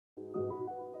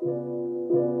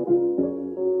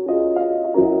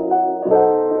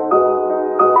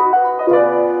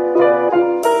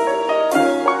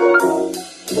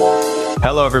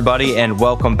Hello, everybody, and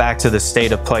welcome back to the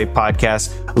State of Play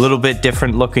podcast. A little bit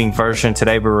different looking version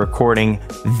today. We're recording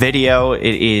video.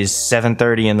 It is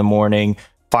 7:30 in the morning.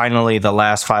 Finally, the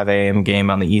last 5 a.m. game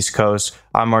on the East Coast.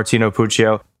 I'm Martino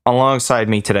Puccio. Alongside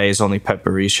me today is only Pet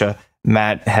Barisha.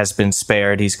 Matt has been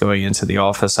spared. He's going into the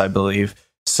office, I believe.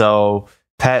 So,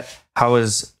 Pet, how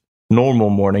is normal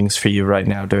mornings for you right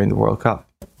now during the World Cup?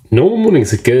 Normal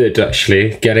mornings are good,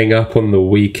 actually. Getting up on the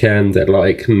weekend at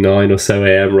like 9 or so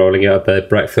a.m., rolling out of bed,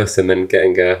 breakfast, and then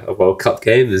getting a World Cup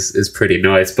game is pretty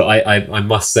nice. But I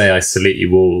must say, I salute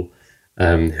you all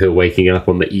who are waking up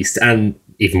on the East and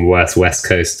even worse, West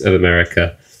Coast of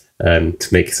America to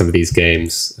make some of these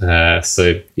games.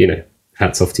 So,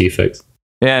 hats off to you folks.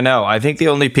 Yeah, no, I think the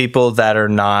only people that are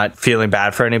not feeling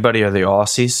bad for anybody are the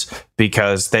Aussies,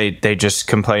 because they just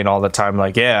complain all the time,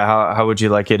 like, yeah, how would you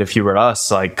like it if you were us,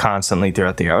 like, constantly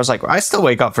throughout the year. I was like, I still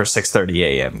wake up for 6:30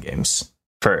 a.m. games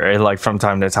for like from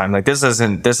time to time. Like, this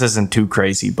isn't too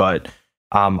crazy, but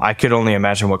I could only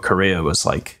imagine what Korea was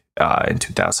like in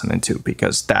 2002,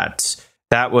 because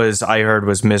that was, I heard,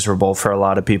 was miserable for a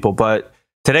lot of people. But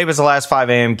today was the last 5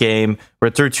 a.m. game.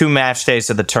 We're through 2 match days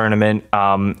of the tournament.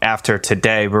 After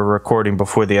today, we're recording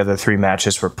before the other 3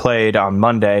 matches were played on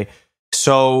Monday.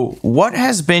 So what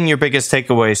has been your biggest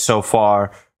takeaway so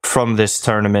far from this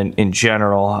tournament in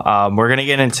general? We're going to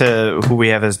get into who we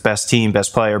have as best team,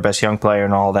 best player, best young player,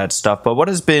 and all that stuff. But what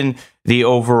has been the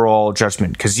overall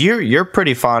judgment? Because you're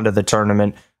pretty fond of the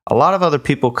tournament. A lot of other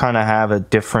people kind of have a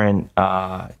different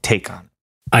take on it.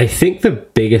 I think the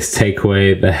biggest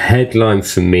takeaway, the headline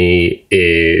for me,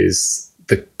 is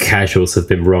the casuals have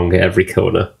been wrong at every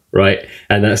corner, right?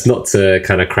 And that's not to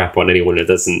kind of crap on anyone who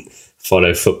doesn't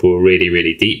follow football really,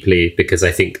 really deeply, because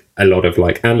I think a lot of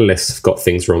analysts have got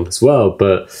things wrong as well.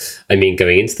 But I mean,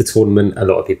 going into the tournament, a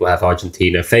lot of people have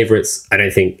Argentina favourites. I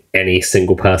don't think any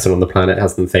single person on the planet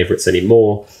has them favourites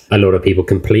anymore. A lot of people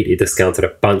completely discounted a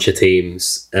bunch of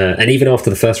teams. And even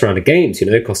after the first round of games,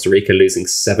 Costa Rica losing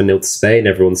 7-0 to Spain,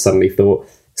 everyone suddenly thought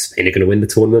Spain are going to win the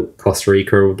tournament. Costa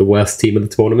Rica are the worst team of the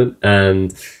tournament.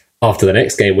 And after the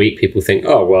next game week, people think,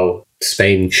 oh, well,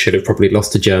 Spain should have probably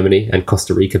lost to Germany, and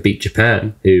Costa Rica beat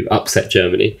Japan, who upset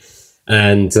Germany.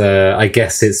 And I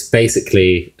guess it's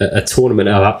basically a tournament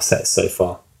of upsets so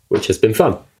far, which has been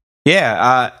fun.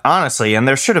 Yeah, honestly, and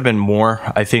there should have been more.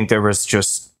 I think there was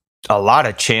just a lot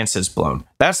of chances blown.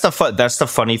 That's the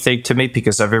funny thing to me,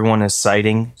 because everyone is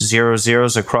citing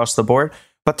 0-0s across the board,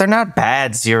 but they're not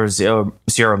bad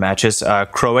 0-0 matches.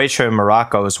 Croatia and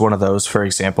Morocco is one of those, for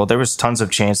example. There was tons of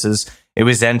chances. It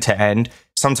was end to end.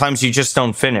 Sometimes you just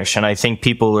don't finish, and I think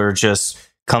people are just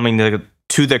coming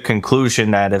to the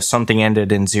conclusion that if something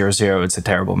ended in 0-0, it's a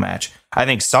terrible match. I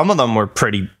think some of them were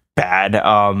pretty bad,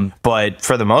 but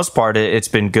for the most part, it's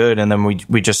been good. And then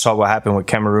we just saw what happened with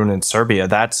Cameroon and Serbia.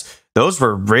 Those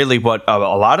were really what a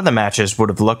lot of the matches would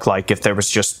have looked like if there was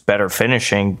just better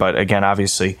finishing. But again,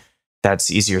 obviously,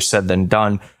 that's easier said than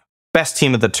done. Best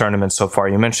team of the tournament so far.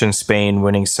 You mentioned Spain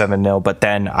winning 7-0, but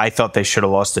then I thought they should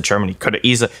have lost to Germany. Could have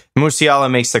easily.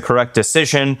 Musiala makes the correct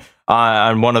decision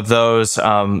on one of those.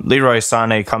 Leroy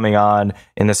Sané coming on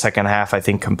in the second half, I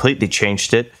think, completely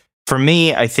changed it. For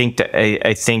me, I think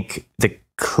the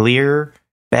clear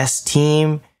best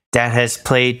team that has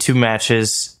played 2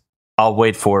 matches, I'll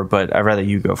wait for, but I'd rather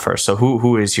you go first. So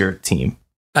who is your team?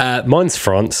 Mine's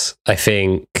France. I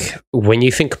think when you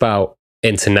think about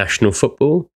international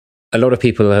football, a lot of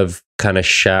people have kind of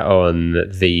shat on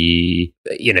the,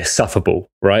 sufferball,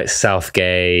 right?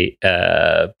 Southgate,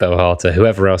 Bohata,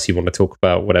 whoever else you want to talk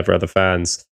about, whatever other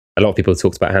fans. A lot of people have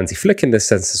talked about Hansi Flick in this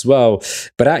sense as well.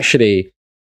 But actually,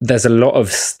 there's a lot of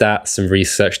stats and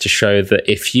research to show that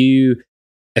if you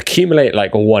accumulate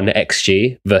like 1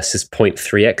 XG versus 0.3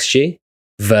 XG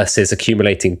versus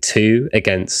accumulating 2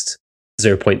 against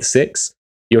 0.6,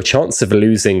 your chance of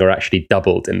losing are actually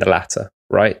doubled in the latter,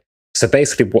 right? So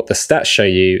basically what the stats show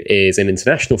you is in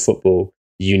international football,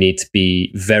 you need to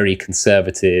be very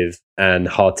conservative and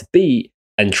hard to beat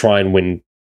and try and win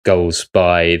goals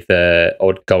by the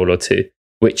odd goal or 2,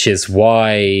 which is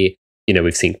why,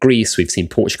 we've seen Greece, we've seen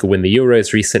Portugal win the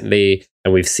Euros recently,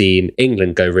 and we've seen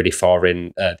England go really far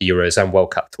in the Euros and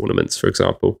World Cup tournaments, for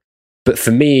example. But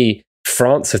for me,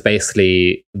 France have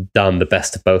basically done the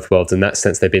best of both worlds. In that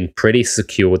sense, they've been pretty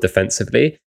secure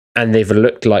defensively, and they've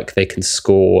looked like they can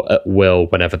score at will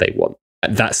whenever they want.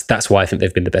 And that's why I think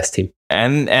they've been the best team.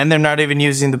 And they're not even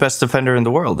using the best defender in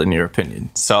the world, in your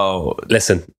opinion. So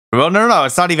listen. Well, no,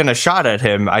 it's not even a shot at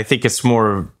him. I think it's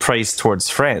more praise towards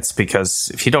France, because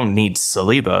if you don't need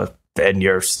Saliba and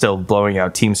you're still blowing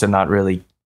out teams and not really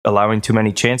allowing too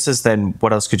many chances, then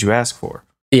what else could you ask for?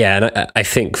 Yeah, and I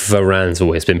think Varane's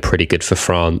always been pretty good for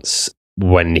France.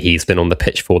 when he's been on the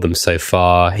pitch for them so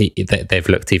far. They've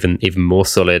looked even more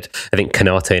solid. I think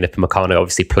Konate and Upamecano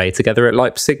obviously played together at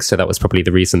Leipzig, so that was probably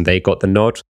the reason they got the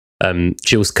nod.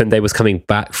 Jules Koundé was coming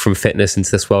back from fitness into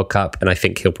this World Cup, and I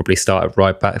think he'll probably start at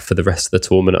right back for the rest of the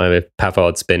tournament. I know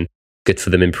Pavard's been good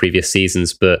for them in previous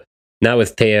seasons, but now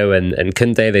with Theo and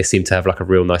Koundé, they seem to have like a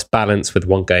real nice balance, with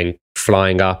one going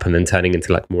flying up and then turning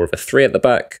into like more of a three at the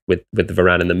back with the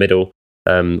Varane in the middle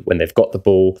when they've got the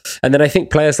ball. And then I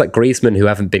think players like Griezmann, who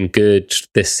haven't been good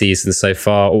this season so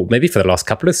far, or maybe for the last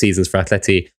couple of seasons for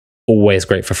Atleti, always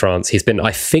great for France. He's been,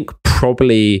 I think,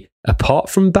 probably, apart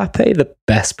from Mbappe, the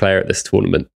best player at this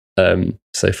tournament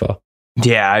so far.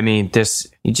 Yeah, I mean,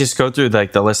 you just go through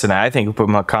like the list, and I think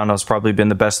Upamecano's probably been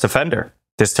the best defender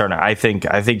this tournament. I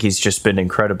think he's just been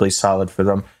incredibly solid for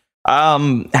them.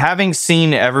 Having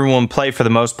seen everyone play for the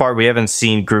most part, we haven't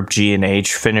seen Group G and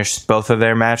H finish both of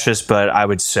their matches, but I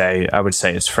would say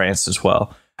it's France as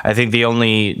well. I think the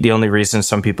only reason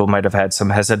some people might have had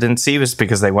some hesitancy was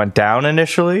because they went down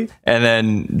initially and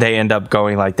then they end up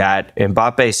going like that.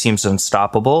 Mbappe seems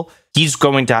unstoppable. He's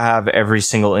going to have every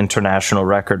single international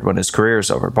record when his career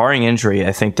is over, barring injury.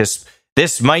 I think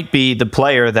this might be the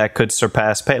player that could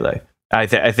surpass Pele.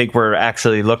 I think we're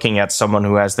actually looking at someone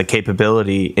who has the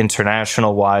capability,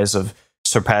 international wise, of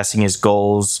surpassing his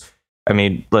goals. I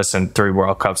mean, listen, 3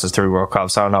 World Cups is 3 World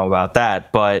Cups. I don't know about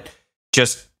that, but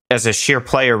just as a sheer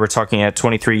player, we're talking at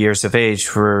 23 years of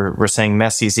age. We're saying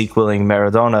Messi's equaling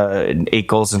Maradona in 8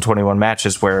 goals in 21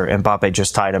 matches, where Mbappe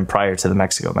just tied him prior to the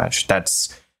Mexico match.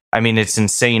 It's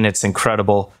insane. It's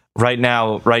incredible. Right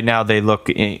now they look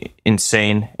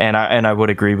insane, and I would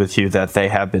agree with you that they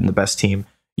have been the best team.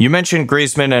 You mentioned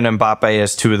Griezmann and Mbappe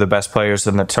as 2 of the best players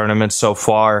in the tournament so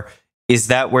far. Is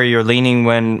that where you're leaning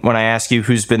when I ask you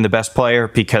who's been the best player?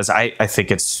 Because I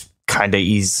think it's kind of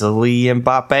easily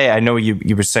Mbappe. I know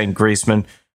you were saying Griezmann,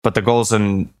 but the goals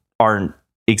aren't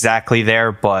exactly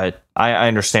there. But I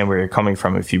understand where you're coming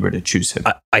from if you were to choose him.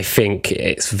 I think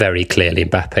it's very clearly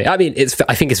Mbappe. I mean,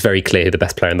 I think it's very clear who the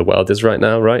best player in the world is right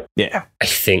now, right? Yeah. I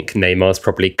think Neymar's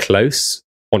probably close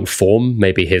on form.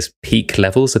 Maybe his peak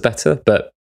levels are better,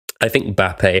 but I think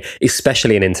Mbappe,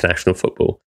 especially in international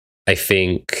football, I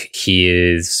think he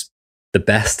is the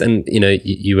best. And,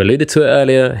 you alluded to it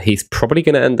earlier, he's probably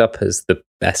going to end up as the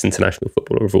best international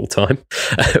footballer of all time,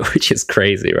 which is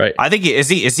crazy, right? I think, is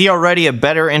he already a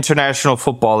better international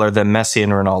footballer than Messi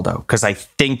and Ronaldo? Because I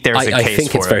think there's a case for it. I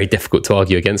think it's very difficult to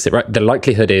argue against it, right? The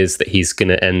likelihood is that he's going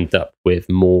to end up with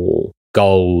more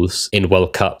goals in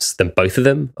World Cups than both of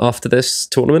them after this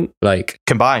tournament, like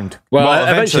combined. Well,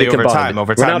 eventually over combined.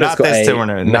 Time. Not this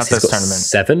tournament. Not this tournament.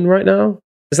 7 right now.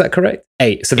 Is that correct?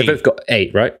 8. So they've both got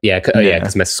 8, right? Yeah.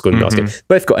 Because Messi scored in the last game.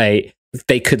 Both got 8.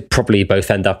 They could probably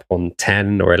both end up on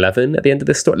 10 or 11 at the end of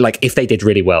this story. Like if they did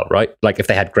really well, right? Like if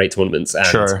they had great tournaments and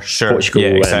Portugal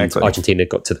and Argentina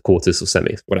got to the quarters or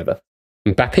semis, whatever.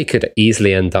 Mbappe could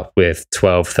easily end up with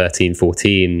 12, 13,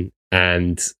 14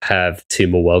 and have 2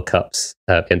 more World Cups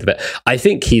at the end of it. I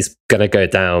think he's going to go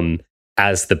down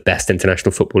as the best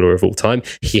international footballer of all time.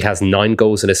 He has 9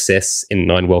 goals and assists in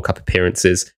 9 World Cup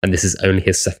appearances, and this is only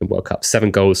his 2nd World Cup.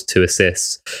 7 goals, 2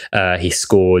 assists. He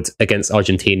scored against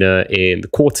Argentina in the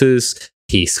quarters.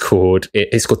 He scored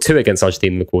 2 against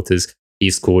Argentina in the quarters. He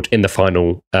scored in the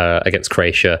final against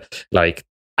Croatia. Like,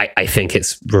 I think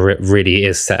it's really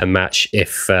is set a match.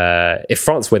 If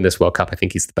France win this World Cup, I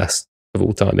think he's the best of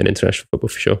all time in international football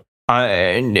for sure.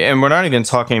 And we're not even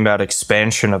talking about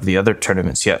expansion of the other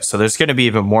tournaments yet. So there's going to be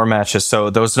even more matches. So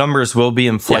those numbers will be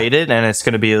inflated, and it's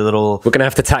going to be a little. We're going to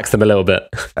have to tax them a little bit.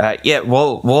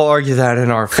 We'll argue that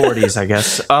in our 40s, I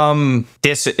guess.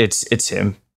 It's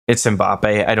him. It's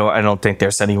Mbappe. I don't think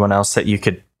there's anyone else that you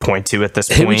could point to at this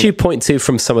point. Who would you point to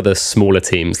from some of the smaller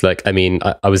teams? Like, I mean,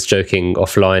 I was joking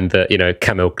offline that,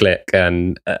 Kamil Glik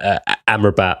and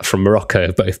Amrabat from Morocco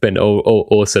have both been all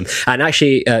awesome. And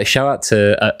actually, shout out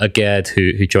to Aguerd,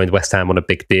 who joined West Ham on a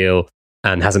big deal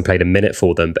and hasn't played a minute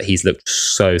for them, but he's looked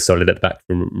so solid at the back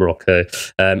from Morocco.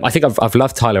 I think I've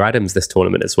loved Tyler Adams this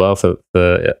tournament as well for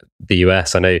the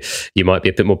US. I know you might be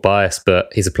a bit more biased,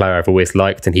 but he's a player I've always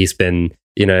liked, and he's been,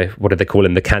 what do they call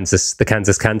him? The Kansas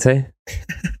Kante?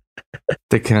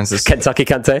 The Kentucky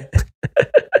Kante?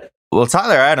 Well,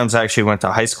 Tyler Adams actually went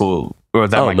to high school, or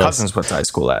that my cousins went to high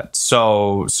school at.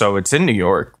 So it's in New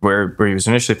York, where he was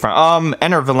initially from.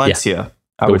 Enter Valencia,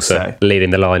 I would say. Leading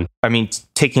the line. I mean,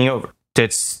 taking over.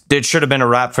 It should have been a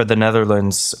wrap for the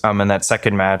Netherlands in that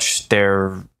second match.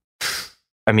 Cody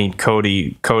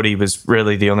was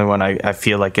really the only one I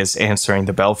feel like is answering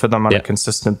the bell for them on a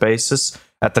consistent basis.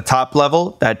 at the top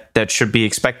level that should be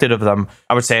expected of them,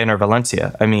 I would say Enner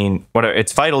Valencia. I mean,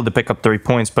 it's vital to pick up 3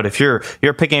 points, but if you're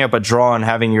picking up a draw and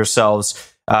having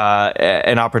yourselves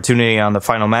an opportunity on the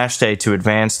final match day to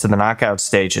advance to the knockout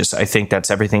stages, I think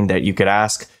that's everything that you could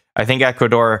ask. I think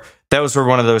Ecuador, those were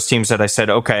one of those teams that I said,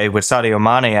 okay, with Sadio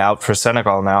Mane out for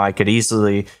Senegal now, I could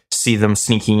easily see them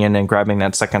sneaking in and grabbing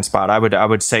that second spot. I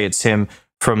would say it's him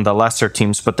from the lesser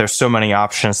teams, but there's so many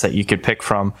options that you could pick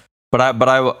from. But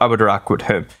I would rock with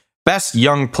him. Best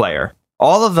young player.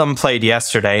 All of them played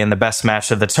yesterday in the best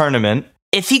match of the tournament.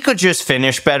 If he could just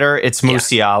finish better, it's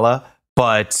Musiala.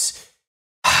 But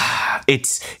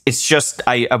it's just,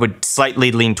 I would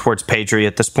slightly lean towards Pedri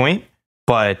at this point.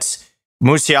 But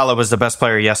Musiala was the best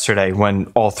player yesterday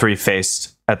when all three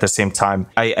faced at the same time.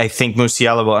 I think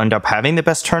Musiala will end up having the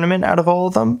best tournament out of all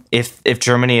of them if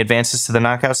Germany advances to the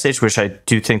knockout stage, which I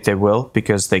do think they will,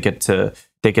 because they get to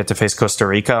face Costa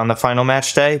Rica on the final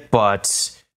match day.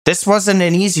 But this wasn't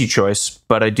an easy choice.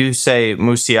 But I do say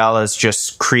Musiala's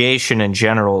just creation in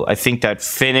general. I think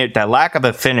that lack of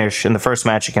a finish in the first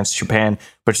match against Japan,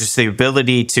 but just the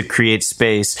ability to create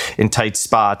space in tight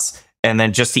spots, and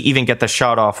then just to even get the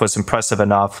shot off was impressive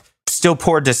enough. Still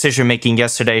poor decision making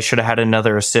yesterday. Should have had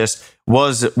another assist.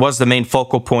 Was the main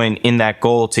focal point in that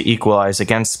goal to equalize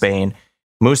against Spain.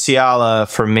 Musiala,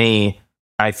 for me,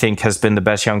 I think has been the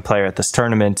best young player at this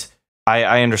tournament.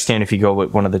 I understand if you go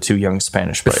with one of the two young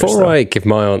Spanish players. Before I give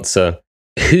my answer,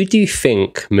 who do you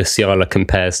think Musiala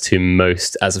compares to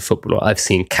most as a footballer? I've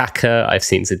seen Kaká, I've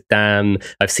seen Zidane,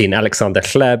 I've seen Alexander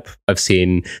Hleb, I've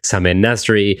seen Samir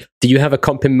Nasri. Do you have a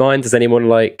comp in mind? Does anyone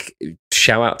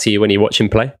shout out to you when you watch him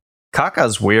play?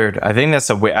 Kaká's weird. I think that's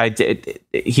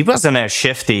he wasn't as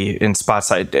shifty in spots.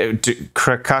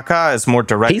 Kaká is more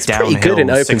direct. He's downhill, pretty good in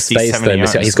open space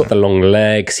though. He's got the long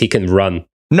legs. He can run.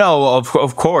 No,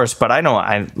 of course, but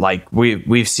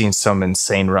we've seen some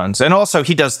insane runs, and also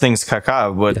he does things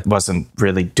Kaká wasn't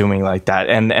really doing like that,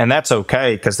 and that's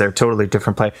okay because they're totally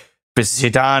different play. But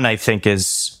Zidane, I think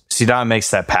Zidane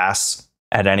makes that pass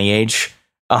at any age.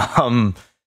 I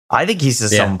think he's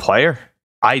his own player.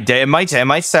 It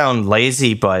might sound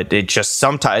lazy, but it just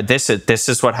sometimes this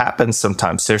is what happens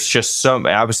sometimes. There's just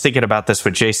I was thinking about this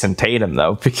with Jason Tatum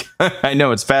though, because I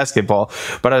know it's basketball,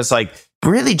 but I was like,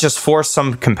 really just force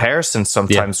some comparisons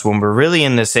sometimes when we're really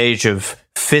in this age of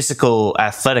physical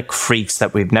athletic freaks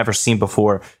that we've never seen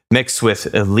before, mixed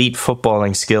with elite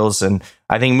footballing skills. And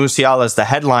I think Musiala is the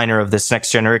headliner of this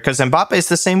next generation, because Mbappe is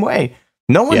the same way.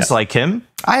 No one's like him.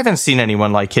 I haven't seen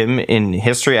anyone like him in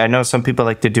history. I know some people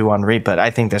like to do Henry, but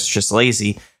I think that's just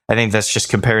lazy. I think that's just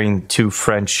comparing two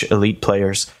French elite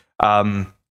players.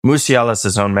 Musiala is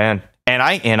his own man. And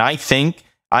I think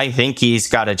he's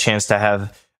got a chance to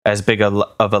have as big of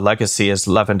a legacy as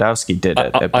Lewandowski did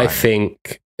at Bayern. I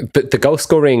think, but the goal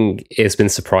scoring has been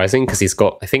surprising because he's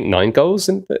got, I think, 9 goals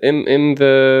in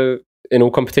all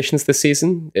competitions this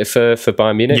season for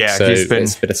Bayern Munich. Yeah, so it's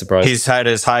been a surprise. He's had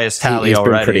his highest tally he's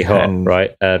already. Been pretty hot,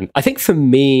 right? I think for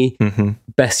me,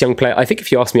 best young player. I think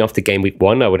if you asked me after game week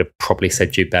 1, I would have probably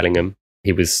said Jude Bellingham.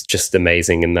 He was just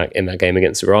amazing in that game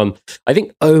against Iran. I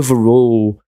think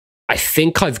overall, I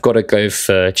think I've got to go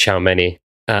for Tchouaméni.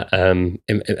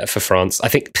 For France. I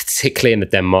think particularly in the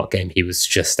Denmark game, he was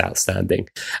just outstanding.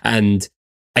 And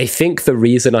I think the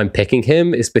reason I'm picking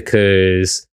him is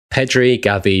because Pedri,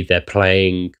 Gavi, they're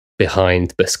playing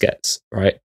behind Busquets,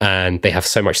 right? And they have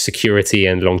so much security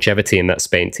and longevity in that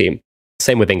Spain team.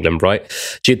 Same with England, right?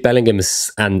 Jude Bellingham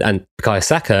and Bukayo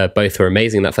Saka both were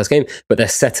amazing in that first game, but they're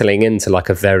settling into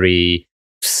a very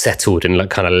settled and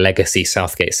kind of legacy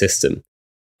Southgate system.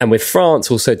 And with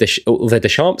France, also, although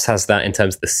Deschamps has that in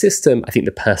terms of the system, I think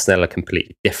the personnel are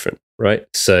completely different, right?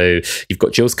 So you've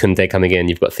got Jules Koundé coming in,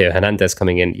 you've got Theo Hernandez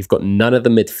coming in, you've got none of the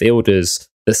midfielders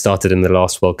that started in the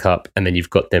last World Cup, and then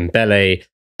you've got Dembele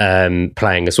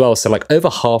playing as well. So over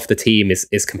half the team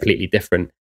is completely different.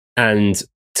 And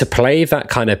to play that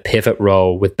kind of pivot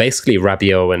role with basically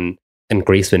Rabiot and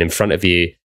Griezmann in front of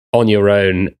you, on your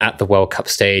own at the World Cup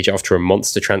stage after a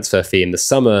monster transfer fee in the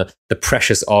summer, the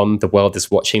pressure's on, the world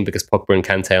is watching because Pogba and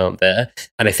Kante aren't there.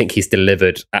 And I think he's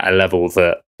delivered at a level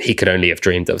that he could only have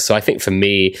dreamed of. So I think for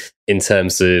me, in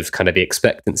terms of kind of the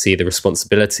expectancy, the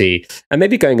responsibility, and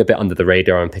maybe going a bit under the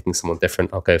radar and picking someone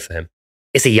different, I'll go for him.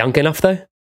 Is he young enough though?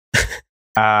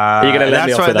 Are you going to let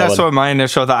me off with that That's what my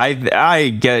initial thought. I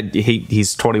get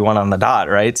he's 21 on the dot,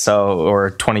 right? So,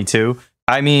 or 22.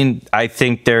 I mean, I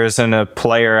think there isn't a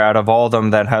player out of all of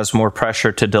them that has more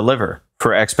pressure to deliver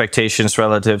for expectations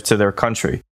relative to their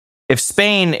country. If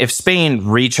Spain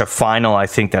reach a final, I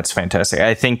think that's fantastic.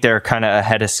 I think they're kind of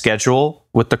ahead of schedule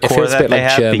with the It core feels a that bit they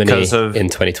like have Germany because of in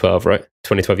 2012, right?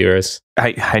 2012 Euros.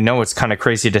 I know it's kind of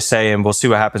crazy to say, and we'll see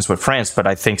what happens with France, but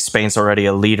I think Spain's already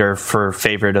a leader for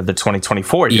favorite of the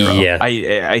 2024 Euro.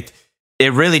 Yeah.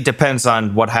 It really depends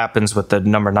on what happens with the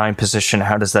number 9 position.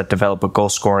 How does that develop with goal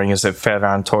scoring? Is it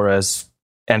Ferran Torres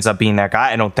ends up being that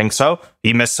guy? I don't think so.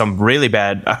 He missed some really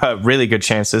bad, really good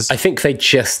chances. I think they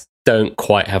just don't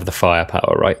quite have the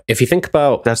firepower, right? If you think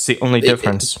about... That's the only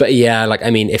difference. But yeah, like, I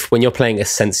mean, if when you're playing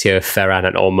Asensio, Ferran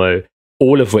and Olmo,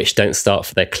 all of which don't start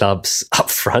for their clubs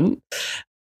up front,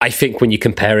 I think when you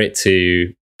compare it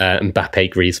to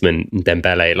Mbappe, Griezmann and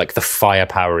Dembele, like the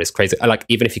firepower is crazy. Like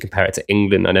even if you compare it to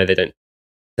England, I know they're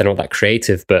not that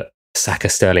creative, but Saka,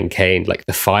 Sterling, Kane, like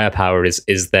the firepower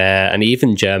is there. And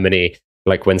even Germany,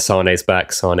 like when Sane's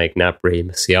back, Sane, Gnabry,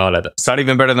 Musiala. It's not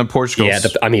even better than Portugal. Yeah,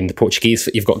 the Portuguese,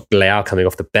 you've got Leao coming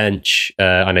off the bench.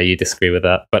 I know you disagree with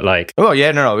that, but like... Oh,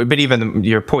 yeah, no, but even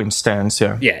your point stands,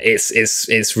 yeah. Yeah,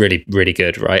 it's really, really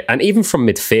good, right? And even from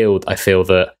midfield, I feel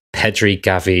that Pedri,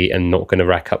 Gavi are not going to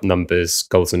rack up numbers,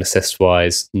 goals and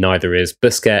assists-wise. Neither is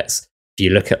Busquets. If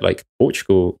you look at like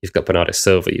Portugal, you've got Bernardo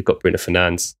Silva, you've got Bruno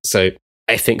Fernandes. So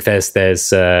I think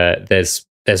there's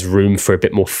room for a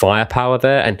bit more firepower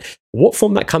there. And what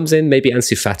form that comes in, maybe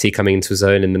Ansu Fati coming into his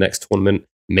own in the next tournament,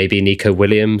 maybe Nico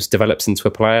Williams develops into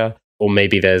a player, or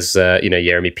maybe there's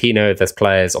Jeremy Pino, there's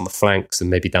players on the flanks and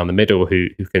maybe down the middle who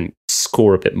can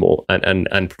score a bit more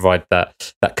and provide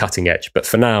that cutting edge. But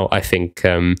for now, I think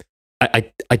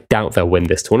I doubt they'll win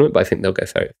this tournament, but I think they'll go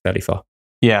fairly far.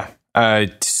 Yeah.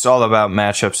 It's all about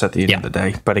matchups at the end of the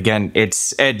day. But again,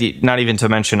 it's not even to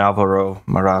mention Alvaro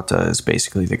Morata is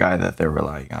basically the guy that they're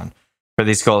relying on for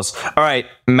these goals. All right,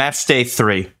 match day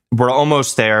 3. We're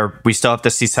almost there. We still have to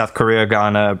see South Korea,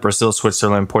 Ghana, Brazil,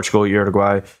 Switzerland, Portugal,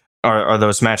 Uruguay are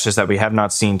those matches that we have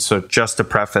not seen. So just to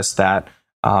preface that,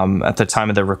 at the time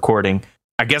of the recording,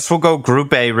 I guess we'll go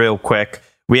Group A real quick.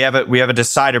 We have a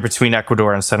decider between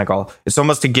Ecuador and Senegal. It's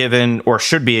almost a given, or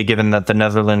should be a given, that the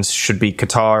Netherlands should be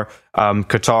Qatar.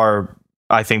 Qatar,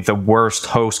 I think, the worst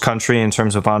host country in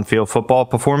terms of on-field football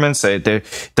performance. The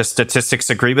statistics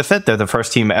agree with it. They're the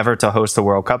first team ever to host the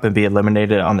World Cup and be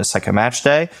eliminated on the second match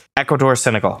day. Ecuador,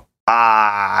 Senegal.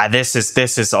 This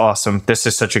is awesome. This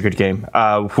is such a good game.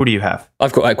 Who do you have?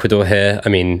 I've got Ecuador here. I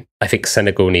mean, I think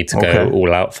Senegal need to go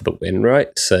all out for the win, right?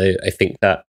 So I think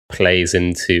that plays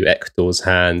into Ecuador's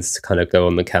hands to kind of go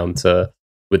on the counter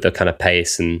with the kind of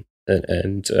pace and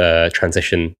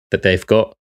transition that they've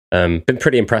got. Been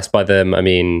pretty impressed by them. I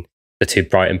mean, the two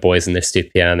Brighton boys in this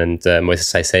Stupian and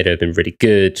Moises Caicedo have been really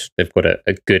good. They've got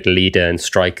a good leader and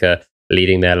striker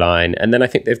leading their line. And then I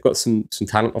think they've got some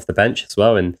talent off the bench as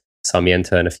well, and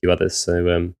Sarmiento and a few others.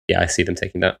 So I see them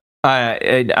taking that.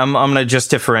 I'm going to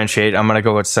just differentiate. I'm going to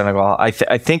go with Senegal. I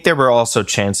think there were also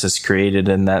chances created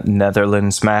in that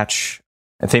Netherlands match.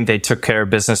 I think they took care of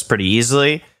business pretty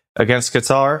easily against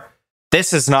Qatar.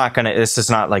 This is not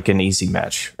like an easy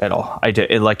match at all.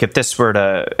 Like if this were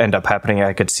to end up happening,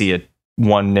 I could see a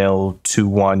 1-0,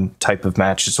 2-1 type of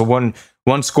match. It's a one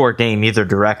score game either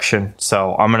direction.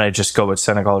 So I'm going to just go with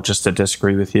Senegal just to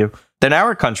disagree with you. Then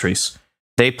our countries.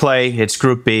 They play, it's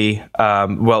Group B.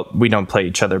 Well, we don't play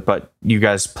each other, but you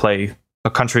guys play a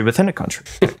country within a country,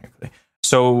 technically.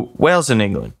 So, Wales and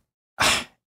England.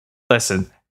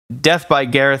 Listen, death by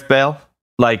Gareth Bale.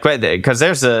 Like, because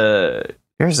there's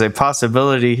a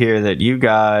possibility here that you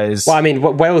guys... Well, I mean,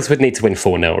 Wales would need to win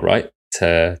 4-0, right?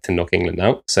 To knock England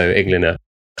out. So, England are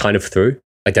kind of through.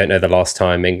 I don't know the last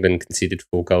time England conceded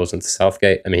 4 goals into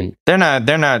Southgate. I mean... They're not.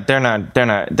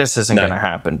 This isn't going to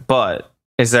happen, but...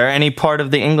 Is there any part of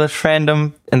the English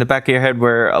fandom in the back of your head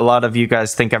where a lot of you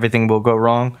guys think everything will go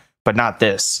wrong, but not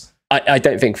this? I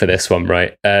don't think for this one,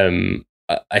 right?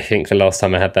 I think the last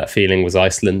time I had that feeling was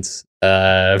Iceland.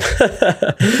 Yeah,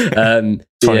 but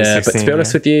to be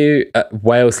honest with you,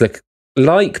 Wales look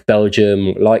like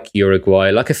Belgium, like Uruguay,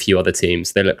 like a few other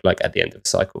teams. They look like at the end of the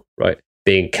cycle, right?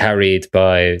 Being carried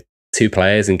by 2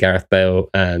 players in Gareth Bale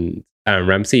and Aaron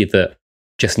Ramsey that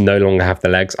just no longer have the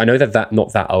legs. I know they're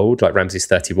not that old, like Ramsey's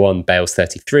 31, Bale's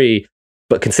 33,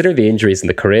 but considering the injuries and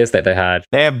the careers that they had...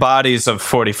 They have bodies of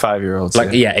 45-year-olds.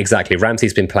 Yeah, exactly.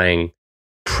 Ramsey's been playing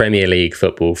Premier League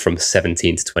football from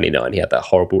 17 to 29. He had that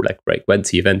horrible leg break, went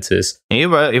to Juventus. He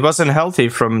wasn't healthy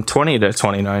from 20 to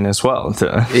 29 as well.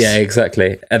 Yeah,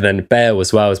 exactly. And then Bale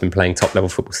as well has been playing top-level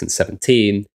football since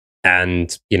 17.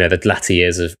 And, the latter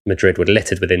years of Madrid were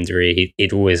littered with injury.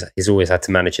 He's always had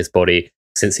to manage his body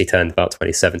since he turned about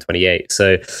 27, 28.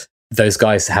 So those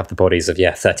guys have the bodies of,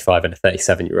 35 and a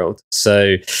 37-year-old.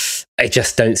 So I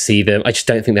just don't see them. I just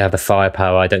don't think they have the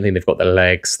firepower. I don't think they've got the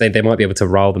legs. They might be able to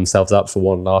rile themselves up for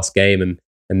one last game and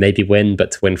maybe win,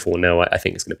 but to win 4-0, I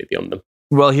think it's going to be beyond them.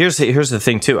 Well, here's the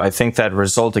thing too. I think that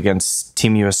result against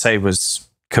Team USA was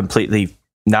completely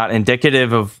not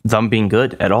indicative of them being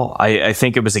good at all. I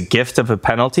think it was a gift of a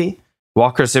penalty.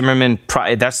 Walker Zimmerman,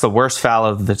 that's the worst foul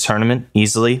of the tournament,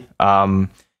 easily. And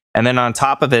then on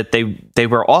top of it, they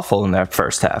were awful in that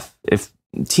first half. If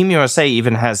Team USA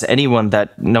even has anyone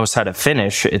that knows how to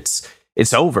finish,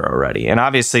 it's over already. And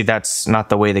obviously that's not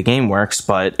the way the game works,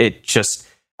 but it just,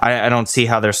 I don't see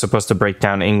how they're supposed to break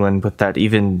down England with that,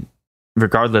 even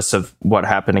regardless of what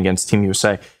happened against Team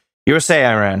USA. USA,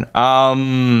 Iran.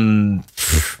 I'm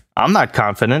not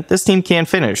confident. This team can't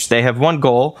finish. They have one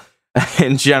goal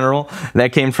in general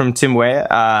that came from Tim Weah.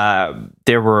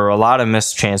 There were a lot of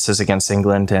missed chances against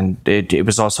England, and it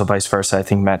was also vice versa. I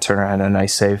think Matt Turner had a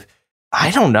nice save.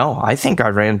 I don't know. I think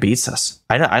Iran beats us.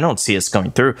 I don't see us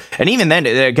going through. And even then,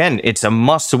 again, it's a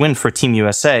must win for Team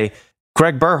USA.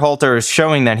 Greg Berhalter is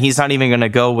showing that he's not even going to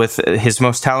go with his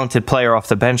most talented player off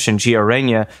the bench in Gio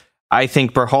Reyna. I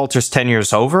think Berhalter's tenure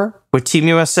is over with Team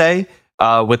USA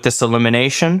with this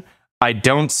elimination. I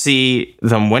don't see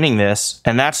them winning this,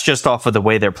 and that's just off of the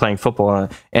way they're playing football.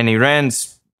 And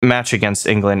Iran's match against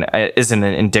England isn't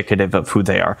indicative of who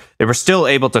they are. They were still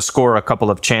able to score a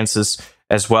couple of chances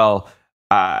as well.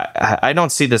 I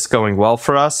don't see this going well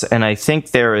for us, and I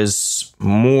think there is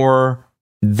more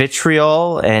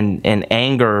vitriol and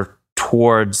anger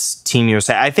towards Team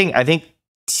USA. I think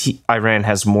Iran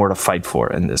has more to fight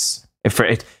for in this.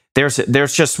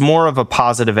 There's just more of a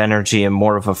positive energy and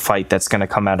more of a fight that's going to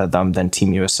come out of them than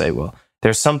Team USA will.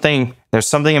 There's something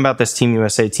about this Team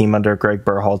USA team under Greg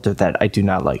Berhalter that I do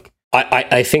not like.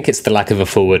 I think it's the lack of a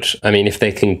forward. I mean, if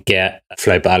they can get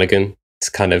Flo Balogun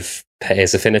to kind of put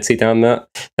his affinity down that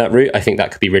route, I think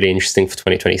that could be really interesting for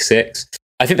 2026.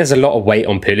 I think there's a lot of weight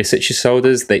on Pulisic's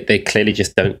shoulders. They clearly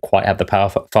just don't quite have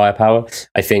the firepower.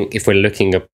 I think if we're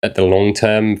looking at the long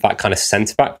term, that kind of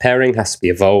centre-back pairing has to be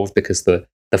evolved because the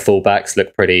fullbacks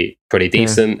look pretty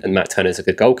decent, and Matt Turner's a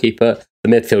good goalkeeper. The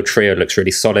midfield trio looks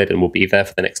really solid and will be there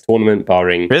for the next tournament,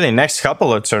 barring really next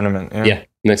couple of tournaments. Yeah,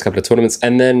 next couple of tournaments.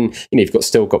 And then you've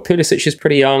still got Pulisic, who's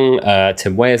pretty young.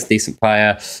 Tim Weah's a decent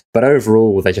player, but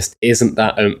overall there just isn't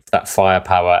that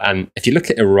firepower. And if you look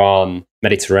at Iran,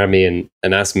 Mediterranean,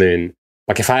 and Azmoun,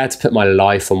 like if I had to put my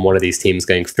life on one of these teams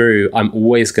going through, I'm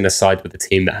always going to side with the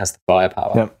team that has the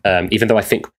firepower. Yep. Even though I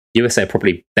think USA are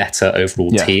probably better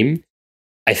overall team.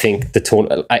 I think the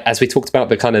tournament, as we talked about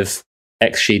the kind of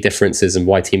XG differences and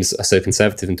why teams are so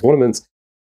conservative in tournaments,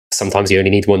 sometimes you only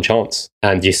need one chance.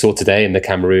 And you saw today in the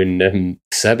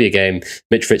Cameroon-Serbia game,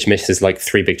 Mitrovic misses like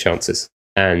 3 big chances.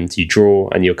 And you draw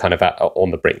and you're kind of on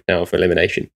the brink now for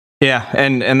elimination. Yeah,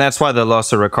 and that's why the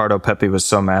loss of Ricardo Pepi was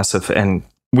so massive. And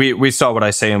we saw what I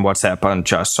say in WhatsApp on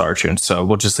Josh Sargent, so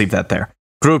we'll just leave that there.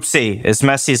 Group C, is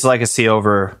Messi's legacy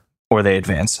over or they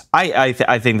advance? I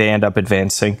think they end up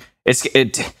advancing.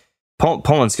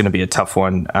 Poland's going to be a tough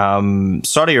one.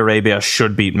 Saudi Arabia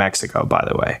should beat Mexico, by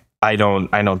the way. I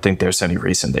don't think there's any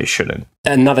reason they shouldn't.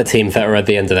 Another team that are at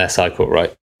the end of their cycle,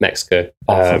 right? Mexico.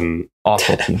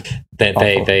 Awful team.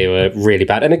 They were really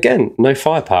bad. And again, no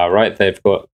firepower, right? They've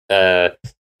got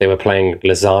they were playing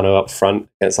Lozano up front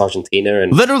against Argentina,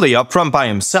 and literally up front by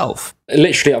himself.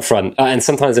 Literally up front, and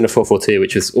sometimes in a 4-4-2,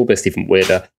 which was almost even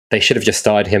weirder. They should have just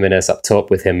started Jimenez up top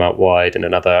with him out wide and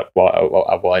another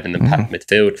out wide in the packed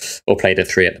midfield, or played a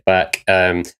 3 at the back.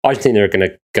 Argentina are going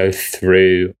to go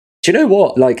through. Do you know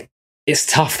what? Like, it's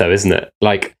tough though, isn't it?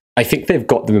 Like, I think they've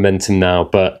got the momentum now,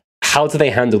 but how do they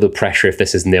handle the pressure if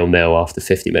this is 0-0 after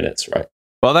 50 minutes, right?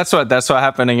 Well, that's what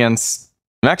happened against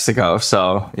Mexico.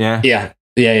 So yeah.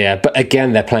 But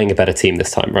again, they're playing a better team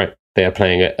this time, right? They are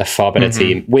playing a far better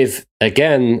team with,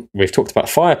 again, we've talked about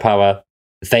firepower.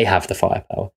 They have the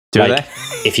firepower. Do they?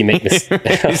 If you make this...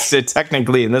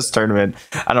 Technically, in this tournament,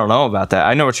 I don't know about that.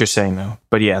 I know what you're saying, though.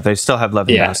 But yeah, they still have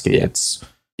Lewandowski.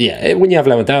 Yeah. When you have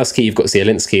Lewandowski, you've got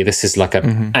Zielinski. This is like a...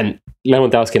 And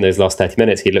Lewandowski in those last 30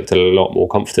 minutes, he looked a lot more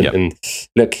confident. Yep. And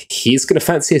look, he's going to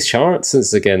fancy his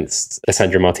chances against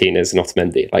Alessandro Martinez and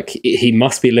Otamendi. Like, he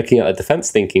must be looking at the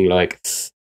defence thinking, like,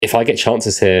 if I get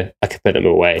chances here, I can put them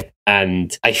away.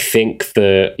 And I think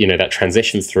that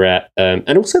transition threat,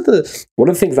 and also one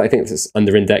of the things that I think is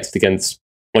under-indexed against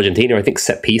Argentina, I think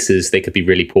set pieces they could be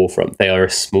really poor from. They are a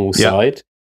small side,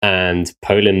 and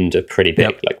Poland are pretty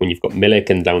big. Like when you've got Milik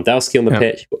and Lewandowski on the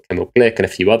pitch, you've got Kamil Glik and a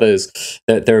few others.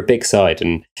 They're a big side,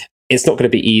 and it's not going to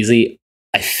be easy.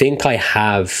 I think I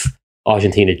have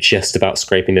Argentina just about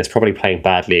scraping this, probably playing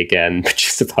badly again, but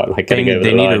just about like getting over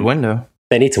the line. They need a window.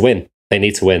 They need to win. They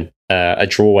need to win. A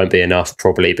draw won't be enough,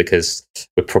 probably, because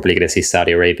we're probably going to see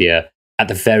Saudi Arabia, at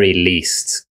the very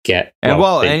least, get.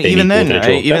 And even then, I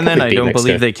don't Mexico.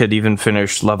 believe they could even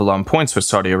finish level on points with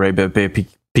Saudi Arabia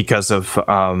because of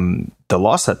the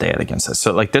loss that they had against us.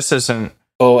 So like this isn't.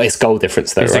 Oh, it's goal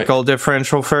difference though, Is right? it goal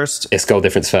differential first? It's goal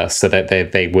difference first, so that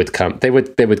they would come. They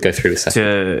would go through the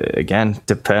second. Again,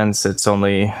 depends. It's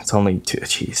only two.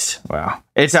 Jeez, wow.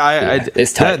 It's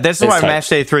tight. This is why match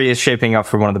day 3 is shaping up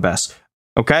for one of the best.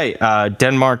 Okay,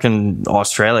 Denmark and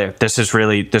Australia. This is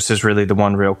really the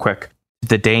one. Real quick,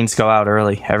 the Danes go out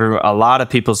early. A lot of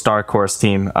people's dark horse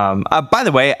team. By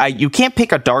the way, you can't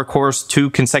pick a dark horse 2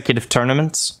 consecutive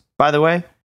tournaments. By the way.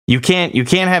 You can't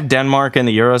have Denmark in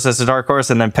the Euros as a dark horse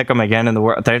and then pick them again in the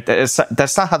world.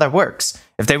 That's not how that works.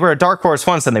 If they were a dark horse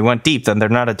once and they went deep, then they're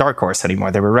not a dark horse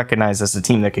anymore. They were recognized as a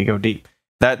team that could go deep.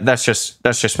 That's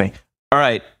just me. All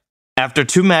right. After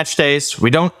 2 match days, we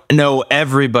don't know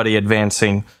everybody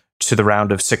advancing to the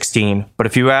round of 16. But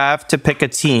if you have to pick a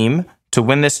team to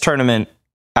win this tournament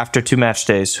after 2 match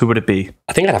days, who would it be?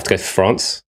 I think I'd have to go for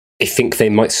France. I think they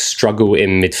might struggle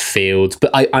in midfield, but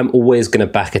I'm always going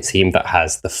to back a team that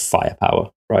has the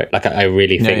firepower, right? Like I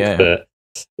really think that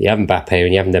you have Mbappe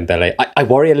and you have Dembele. I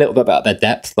worry a little bit about their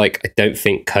depth. Like I don't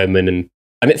think Koeman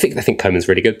I think Koeman's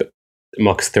really good, but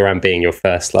Marcus Thuram being your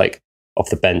first like off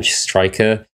the bench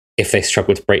striker, if they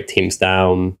struggle to break teams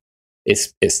down,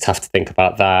 it's tough to think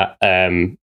about that.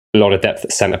 A lot of depth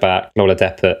at centre back, a lot of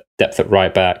depth at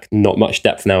right back, not much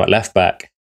depth now at left back.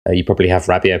 You probably have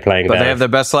Rabiot playing but there. They have the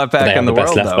best left back in the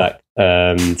world,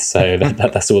 though. So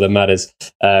that's all that matters.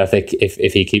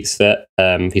 If he keeps fit,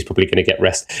 he's probably going to get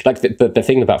rest. Like the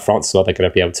thing about France as well, they're going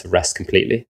to be able to rest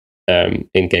completely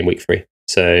in game week 3.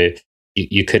 So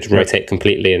you could rotate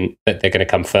completely, and they're going to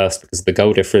come first because of the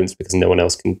goal difference. Because no one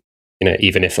else can.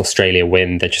 Even if Australia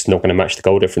win, they're just not going to match the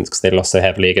goal difference because they lost so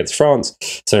heavily against France.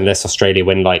 So unless Australia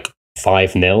win like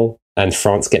 5-0 and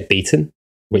France get beaten,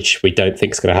 which we don't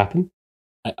think is going to happen.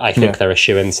 I think they're a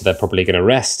shoo-in, so they're probably going to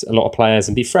rest a lot of players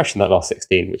and be fresh in that last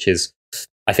 16, which is,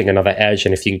 I think, another edge.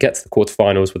 And if you can get to the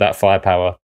quarterfinals with that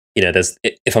firepower, there's.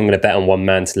 If I'm going to bet on one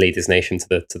man to lead his nation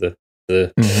to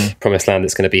the promised land,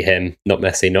 it's going to be him, not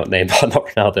Messi, not Neymar, not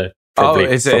Ronaldo. Probably,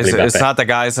 it's not the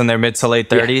guys in their mid to late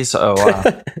 30s. Yeah. Oh,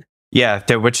 wow.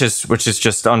 Yeah, which is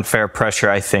just unfair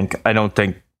pressure. I don't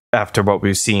think. After what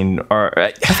we've seen,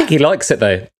 I think he likes it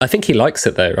though.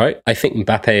 Right? I think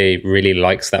Mbappe really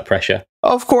likes that pressure.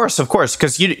 Of course,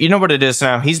 because you know what it is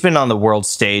now. He's been on the world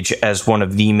stage as one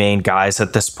of the main guys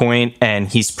at this point, and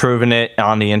he's proven it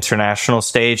on the international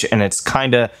stage. And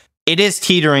it is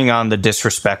teetering on the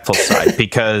disrespectful side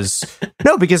because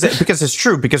it's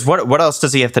true. Because what else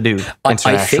does he have to do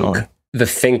internationally? I think the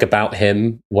thing about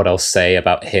him, what I'll say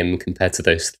about him compared to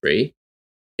those 3,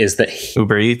 is that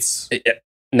Uber Eats.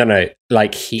 No.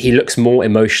 Like he looks more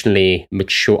emotionally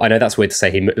mature. I know that's weird to say.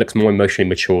 He looks more emotionally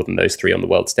mature than those 3 on the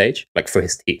world stage. Like for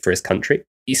his country.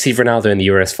 You see Ronaldo in the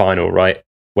Euros final, right?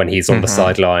 When he's on the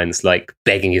sidelines, like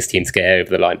begging his team to get over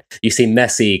the line. You see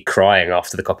Messi crying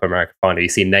after the Copa America final. You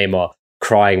see Neymar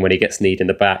crying when he gets kneed in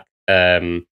the back.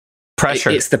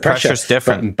 Pressure. It's the pressure. Pressure's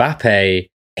different. But Mbappe,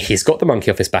 he's got the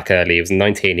monkey off his back early. He was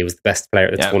 19. He was the best player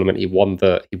at the tournament. He won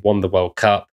the World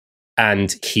Cup,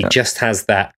 and he just has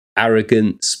that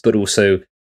arrogance, but also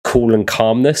cool and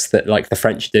calmness that like the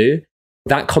French do.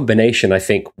 That combination, I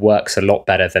think, works a lot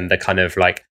better than the kind of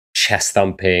like chest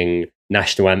thumping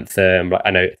national anthem. Like,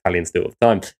 I know Italians do it all the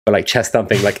time, but like chest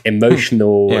thumping, like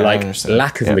emotional,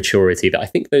 lack of maturity that I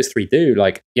think those 3 do.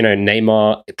 Like,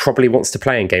 Neymar probably wants to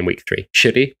play in game week 3.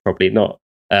 Should he? Probably not.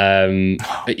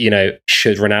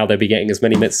 Should Ronaldo be getting as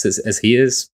many minutes as he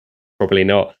is? Probably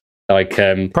not. Like,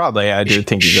 probably, I do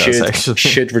think he does. Actually,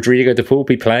 should Rodrigo de Paul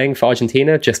be playing for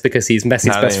Argentina just because he's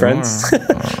Messi's best friend?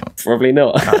 Probably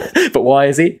not. But why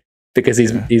is he? Because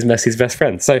he's Messi's best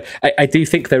friend. So I do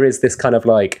think there is this kind of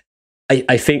like.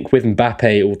 I think with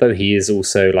Mbappe, although he is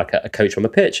also like a coach on the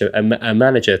pitch, a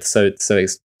manager, so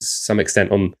some extent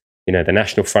on the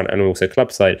national front and also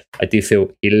club side, I do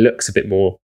feel he looks a bit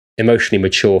more emotionally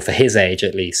mature for his age,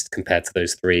 at least, compared to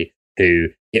those 3 who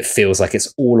it feels like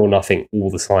it's all or nothing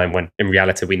all the time, when in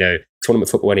reality we know tournament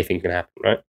football, anything can happen,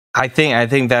 right? I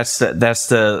think that's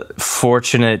the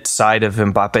fortunate side of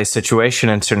Mbappe's situation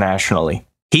internationally.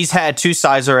 He's had 2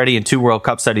 sides already in 2 World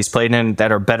Cups that he's played in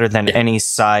that are better than any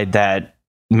side that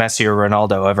Messi or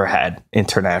Ronaldo ever had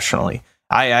internationally.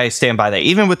 I stand by that.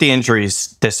 Even with the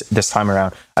injuries this time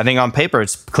around, I think on paper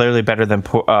it's clearly better than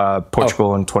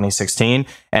Portugal in 2016,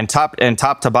 and top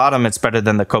to bottom it's better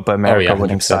than the Copa America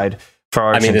winning side for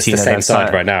Argentina. I mean, it's the same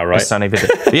side right now, right?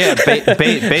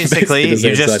 Basically,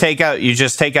 you just take out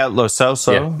Lo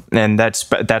Celso, and that's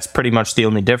pretty much the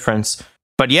only difference.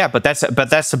 but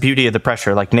that's the beauty of the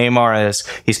pressure. Like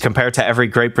Neymar he's compared to every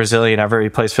great Brazilian ever. He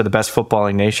plays for the best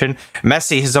footballing nation.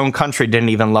 Messi, his own country didn't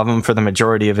even love him for the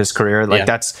majority of his career. Like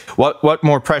that's what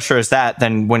more pressure is that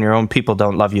than when your own people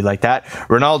don't love you like that?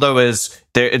 Ronaldo is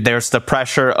there's the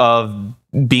pressure of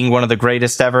being one of the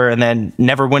greatest ever and then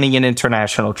never winning an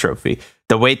international trophy.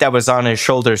 The weight that was on his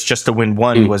shoulders just to win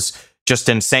one was just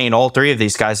insane. All three of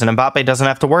these guys, and Mbappe doesn't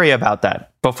have to worry about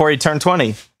that before he turned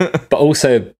 20. But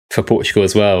also for Portugal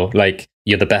as well, like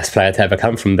you're the best player to ever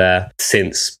come from there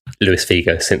since Luis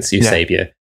Figo, since Eusebio.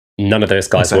 None of those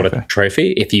guys won a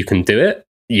trophy. If you can do it,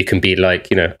 you can be like,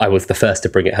 I was the first to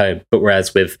bring it home. But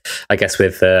whereas with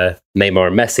Neymar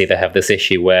and Messi, they have this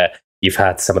issue where you've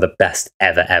had some of the best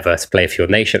ever to play for your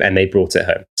nation, and they brought it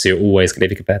home. So you're always going to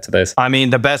be compared to those. I mean,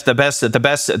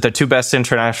 the two best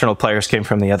international players came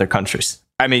from the other countries.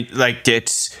 I mean, like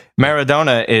it's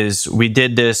Maradona we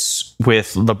did this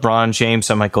with LeBron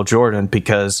James and Michael Jordan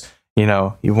because,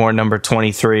 he wore number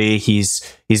 23. He's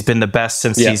been the best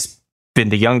since he's been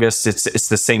the youngest. It's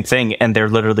the same thing. And they're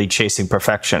literally chasing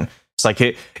perfection. It's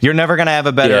like you're never going to have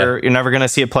you're never going to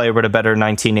see a player with a better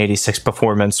 1986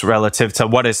 performance relative to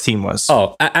what his team was.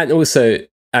 Oh, and also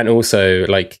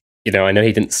like, I know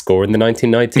he didn't score in the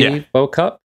 1990 World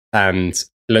Cup, and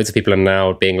loads of people are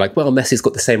now being like, well, Messi's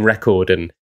got the same record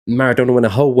and Maradona won a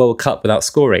whole World Cup without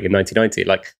scoring in 1990.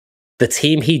 Like the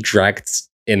team he dragged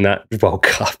in that World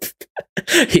Cup,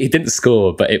 he didn't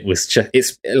score, but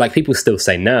it's like people still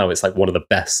say now, it's like one of the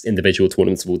best individual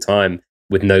tournaments of all time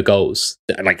with no goals.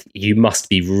 Like you must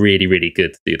be really, really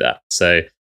good to do that. So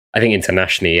I think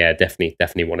internationally,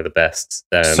 definitely one of the best.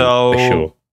 So for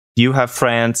sure. You have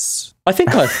France. I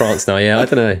think I have France now. Yeah, I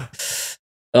don't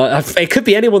know. It could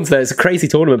be anyone's though. It's a crazy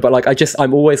tournament, but like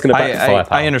I'm always going to back the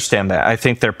firepower. I understand that. I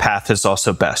think their path is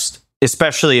also best,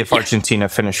 especially if Argentina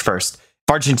finish first.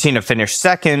 If Argentina finish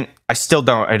second, I still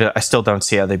don't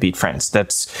see how they beat France.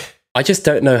 I just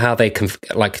don't know how they can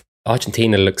like.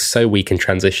 Argentina looks so weak in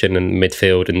transition and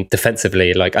midfield and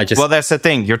defensively. Well, that's the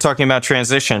thing. You're talking about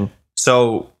transition.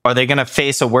 So are they going to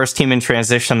face a worse team in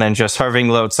transition than just Irving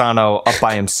Lozano up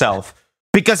by himself?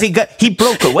 Because he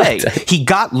broke away. He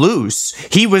got loose.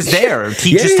 He was there.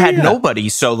 He just had nobody.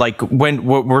 So like when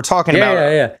we're talking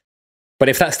about... But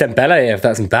if that's Dembele, if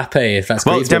that's Mbappe, if that's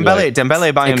Griezmann,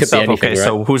 Dembele by himself. Okay, right?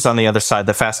 So who's on the other side?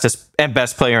 The fastest and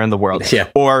best player in the world. Yeah.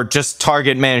 Or just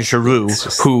target man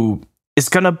Giroud, who is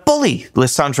going to bully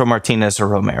Lisandro Martinez or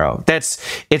Romero.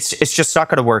 It's just not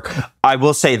going to work. I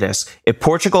will say this. If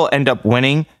Portugal end up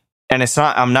winning, and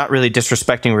I'm not really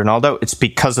disrespecting Ronaldo, it's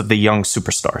because of the young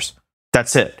superstars.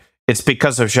 That's it. It's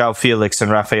because of João Felix and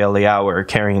Rafael Leao are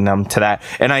carrying them to that.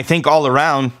 And I think all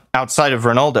around, outside of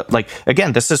Ronaldo, like,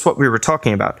 again, this is what we were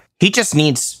talking about. He just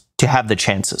needs to have the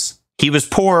chances. He was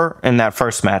poor in that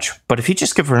first match, but if you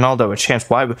just give Ronaldo a chance,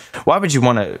 why would you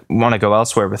want to go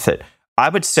elsewhere with it? I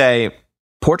would say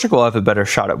Portugal have a better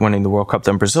shot at winning the World Cup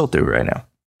than Brazil do right now.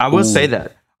 I will say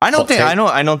that. I don't think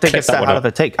it's that hot of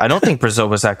a take. I don't think Brazil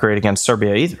was that great against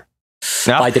Serbia either.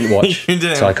 No? I didn't watch,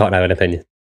 so I can't have an opinion.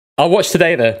 I'll watch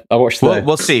today though.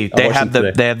 We'll see. They have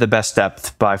the best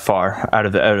depth by far out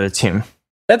of the team.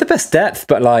 They're the best depth,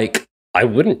 but like I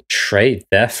wouldn't trade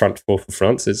their front four for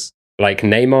France's. Like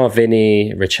Neymar,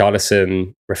 Vinny,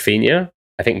 Richarlison, Rafinha.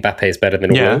 I think Mbappe is better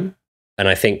than all of them. And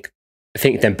I think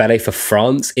Dembele for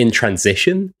France in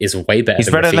transition is way better. He's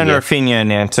better than Rafinha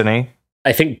and Antony.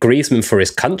 I think Griezmann for his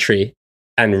country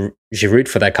and Giroud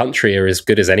for their country are as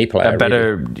good as any player.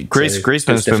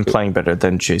 Griezmann's been playing better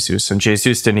than Jesus, and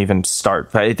Jesus didn't even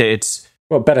start. It's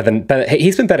better.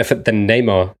 He's been better than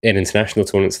Neymar in international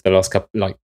tournaments for the last couple,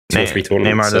 like 2 or 3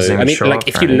 tournaments. Neymar doesn't even show up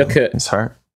if you look at his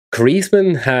heart,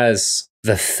 Griezmann has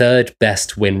the 3rd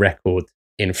best win record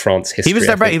in France history.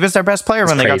 He was their best player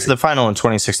when they got to the final in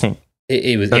 2016.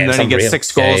 It was, and then he gets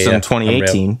 6 goals in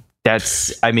 2018. Unreal.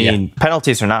 That's,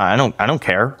 penalties or not, I don't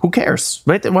care. Who cares?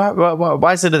 Right?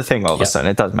 Why is it a thing all of a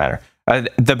sudden? It doesn't matter.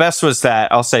 The best was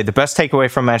that, I'll say, the best takeaway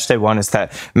from match day 1 is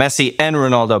that Messi and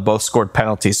Ronaldo both scored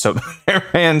penalties. So their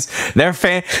fans couldn't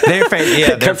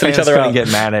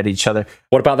get mad at each other.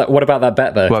 What about that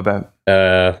bet though? What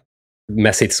bet?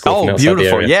 Messi to score. Oh,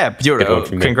 beautiful! Yeah, beautiful.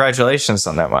 Congratulations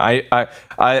on that one.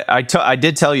 I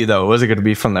did tell you though, it wasn't going to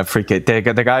be from that free kick.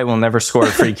 The guy will never score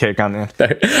a free kick on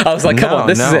the. I was like, come on,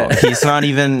 this is it. He's not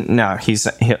even. No,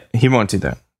 he won't do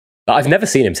that. I've never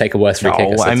seen him take a worse free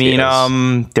kick. I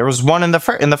mean, there was one in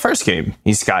the first game.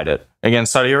 He skied it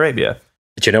against Saudi Arabia.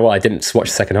 Do you know what? I didn't watch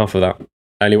the second half of that.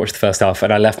 I only watched the first half,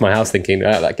 and I left my house thinking,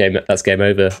 that's game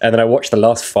over. And then I watched the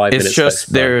last 5 minutes. It's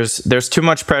just there's too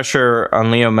much pressure on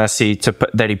Leo Messi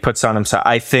that he puts on himself.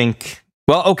 I think.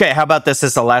 Well, okay, how about this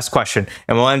as the last question?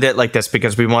 And we'll end it like this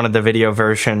because we wanted the video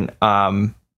version.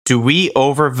 Do we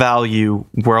overvalue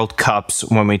World Cups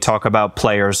when we talk about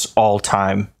players all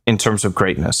time in terms of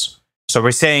greatness? So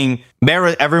we're saying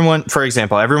everyone, for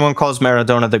example, everyone calls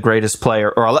Maradona the greatest player,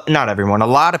 or not everyone. A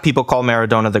lot of people call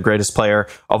Maradona the greatest player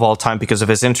of all time because of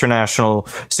his international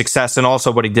success and also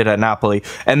what he did at Napoli.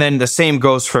 And then the same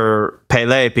goes for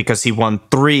Pelé because he won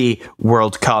 3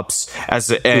 World Cups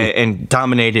and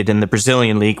dominated in the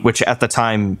Brazilian league, which at the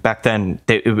time back then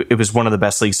it was one of the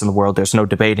best leagues in the world. There's no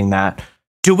debating that.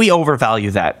 Do we overvalue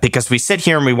that? Because we sit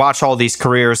here and we watch all these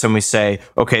careers and we say,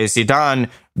 okay, Zidane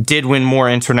did win more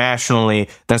internationally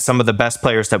than some of the best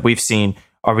players that we've seen.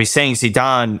 Are we saying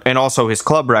Zidane and also his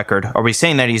club record? Are we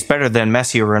saying that he's better than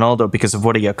Messi or Ronaldo because of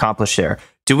what he accomplished there?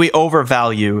 Do we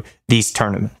overvalue these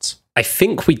tournaments? I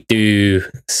think we do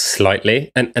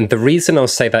slightly. And the reason I'll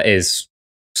say that is,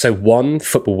 so one,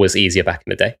 football was easier back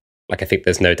in the day. Like, I think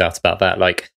there's no doubt about that.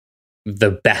 Like,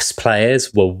 the best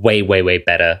players were way, way, way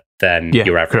better than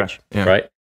your average, right?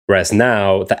 Whereas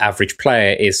now the average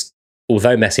player is,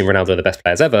 although Messi and Ronaldo are the best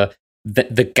players ever,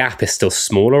 the gap is still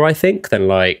smaller, I think, than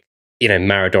like,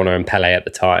 Maradona and Pelé at the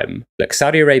time. Like,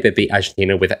 Saudi Arabia beat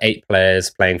Argentina with 8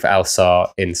 players playing for Al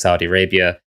Sadd in Saudi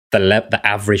Arabia. The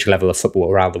average level of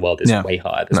football around the world is way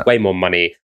higher. There's way more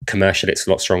money. Commercially, it's a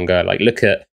lot stronger. Like, look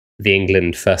at the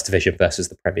England First Division versus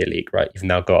the Premier League, right? You've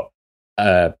now got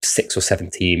 6 or 7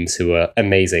 teams who are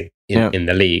amazing in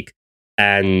the league.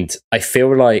 And I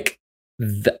feel like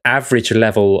the average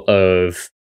level of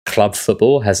club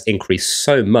football has increased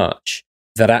so much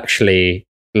that actually,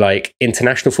 like,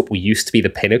 international football used to be the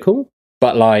pinnacle.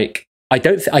 But like, I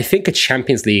think a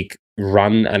Champions League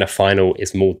run and a final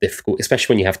is more difficult,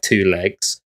 especially when you have 2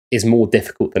 legs, is more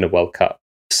difficult than a World Cup.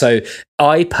 So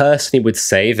I personally would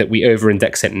say that we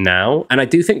over-index it now. And I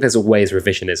do think there's always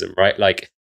revisionism, right?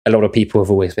 Like, a lot of people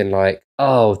have always been like,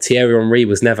 oh, Thierry Henry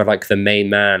was never like the main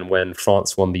man when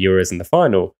France won the Euros in the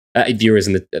final, Euros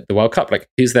in the World Cup. Like,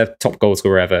 who's their top goal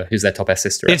scorer ever? Who's their top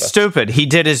assister ever? It's stupid. He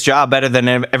did his job better than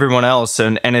everyone else.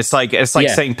 And it's like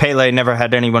saying Pelé never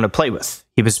had anyone to play with.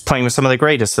 He was playing with some of the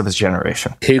greatest of his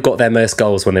generation. Who got their most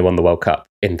goals when they won the World Cup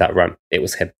in that run? It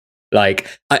was him.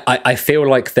 Like, I feel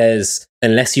like there's,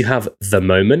 unless you have the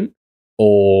moment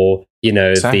or,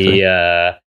 exactly.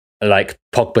 Like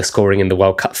Pogba scoring in the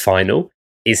World Cup final,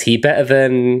 is he better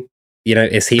than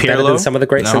better than some of the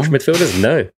great central midfielders?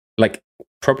 No, like,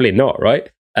 probably not, right?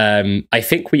 I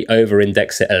think we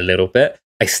over-index it a little bit.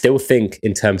 I still think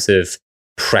in terms of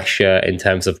pressure, in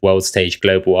terms of world stage,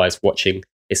 global eyes watching,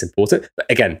 it's important. But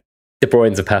again, De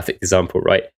Bruyne's a perfect example,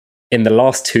 right? In the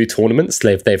last 2 tournaments,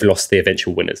 they've lost the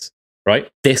eventual winners,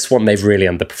 right? This one, they've really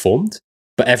underperformed.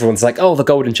 But everyone's like, oh, the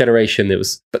golden generation.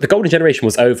 But the golden generation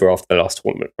was over after the last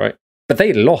tournament, right? But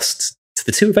they lost to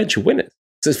the 2 eventual winners.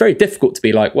 So it's very difficult to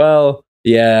be like, well,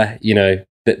 yeah,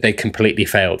 that they completely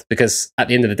failed. Because at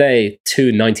the end of the day,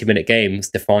 2 90-minute games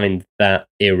defined that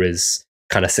era's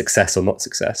kind of success or not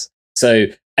success. So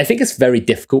I think it's very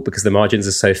difficult because the margins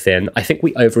are so thin. I think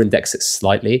we over-index it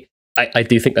slightly. I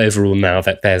do think overall now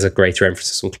that there's a greater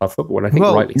emphasis on club football, and I think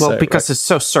rightly so. Well, because it's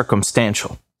so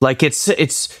circumstantial. Like, it's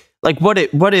like, what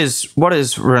is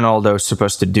Ronaldo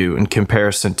supposed to do in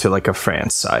comparison to like a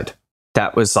France side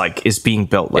that was like is being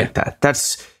built like that?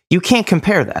 That's, you can't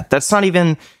compare that. That's not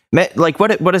even like what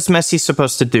is Messi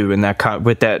supposed to do in that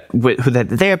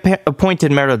they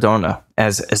appointed Maradona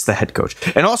as the head coach.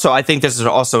 And also, I think this is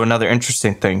also another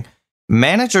interesting thing.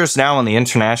 Managers now on the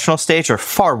international stage are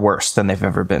far worse than they've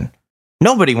ever been.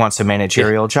 Nobody wants a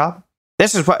managerial job.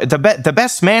 This is what the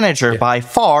best manager by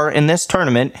far in this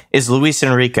tournament is Luis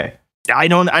Enrique. I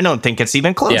don't think it's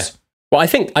even close. Yeah. Well, I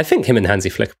think him and Hansi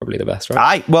Flick are probably the best,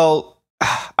 right?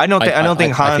 I don't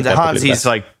think Hansi's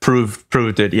like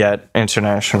proved it yet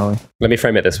internationally. Let me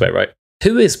frame it this way, right?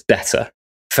 Who is better,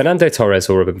 Fernando Torres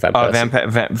or Robin van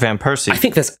Persie? Van Persie. I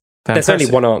think there's only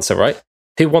one answer, right?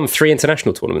 Who won 3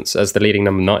 international tournaments as the leading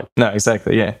number 9? No,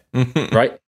 exactly, yeah.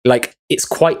 Right? Like, it's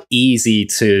quite easy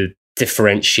to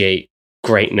differentiate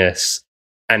greatness,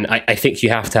 and I think you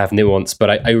have to have nuance,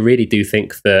 but I really do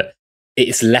think that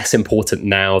it's less important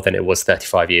now than it was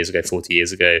 35 years ago, 40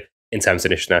 years ago in terms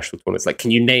of international tournaments. Like, can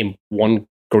you name one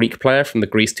Greek player from the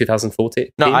Greece 2014?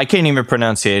 No, I can't even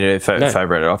pronunciate it if I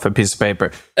read it off a piece of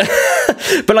paper.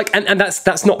 But like, and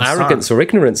that's not arrogance or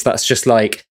ignorance. That's just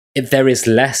like, there is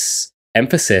less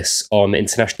emphasis on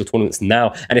international tournaments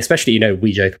now, and especially,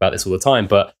 we joke about this all the time,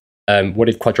 but what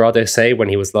did Cuadrado say when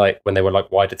they were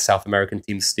like, why did South American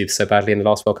teams do so badly in the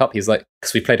last World Cup? He's like,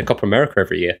 because we played a Copa America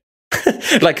every year.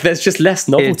 Like, there's just less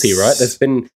novelty, right? There's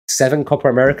been 7 Copa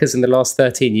Americas in the last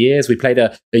 13 years. We played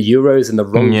the Euros in the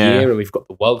wrong year, and we've got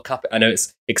the World Cup. I know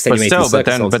it's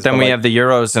extenuating, but then we have the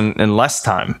Euros in less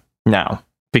time now.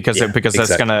 Because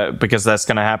that's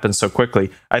gonna happen so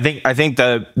quickly. I think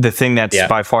the thing that's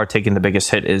by far taking the biggest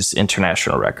hit is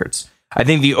international records. I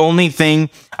think the only thing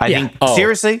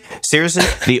seriously,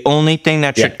 the only thing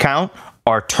that should count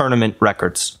are tournament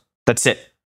records. That's it.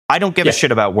 I don't give a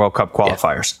shit about World Cup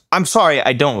qualifiers. I'm sorry,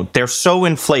 I don't. They're so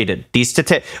inflated. These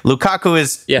Lukaku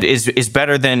is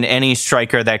better than any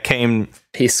striker that came.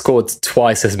 He scored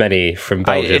twice as many from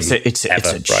Belgium. It's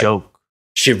a joke.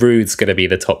 Giroud's going to be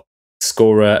the top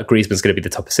scorer. Griezmann's going to be the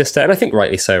top assister, and I think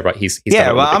rightly so. Right? He's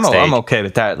I'm okay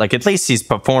with that. Like, at least he's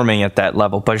performing at that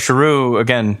level. But Giroud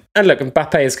again, and look,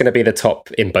 Mbappe is going to be the top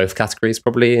in both categories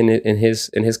probably in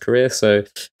his career. So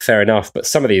fair enough. But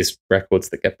some of these records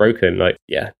that get broken, like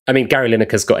I mean, Gary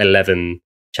Lineker's got 11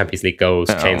 Champions League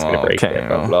goals. Kane's going to break it.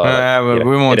 Blah, blah. We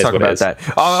won't talk about that.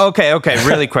 Oh, okay.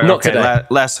 Really quick.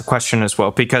 Last question as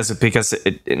well, because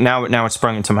now it's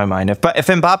sprung into my mind. If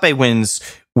Mbappe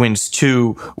wins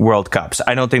 2 World Cups,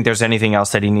 I don't think there's anything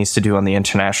else that he needs to do on the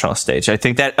international stage. I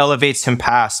think that elevates him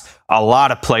past a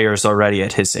lot of players already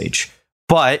at his age.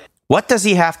 But what does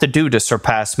he have to do to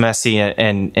surpass Messi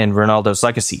and Ronaldo's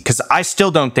legacy? Because I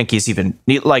still don't think he's even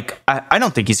I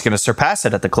don't think he's going to surpass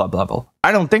it at the club level.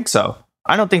 I don't think so.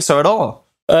 I don't think so at all.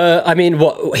 I mean,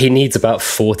 what he needs about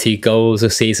 40 goals a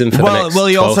season for the next 12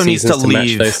 he also needs to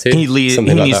leave. He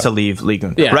needs to leave Ligue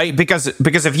 1, right? Because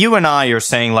if you and I are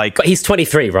saying but he's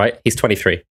 23, right? He's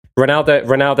 23.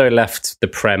 Ronaldo left the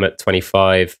Prem at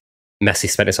 25. Messi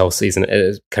spent his whole season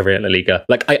career at La Liga.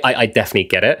 Like, I definitely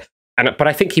get it, but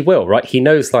I think he will, right? He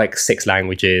knows 6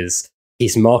 languages.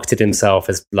 He's marketed himself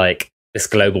as this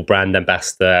global brand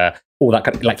ambassador. All that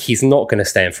kind of, he's not going to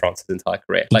stay in France his entire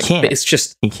career. It's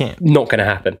just not going to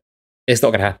happen. It's not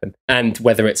going to happen. And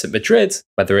whether it's at Madrid,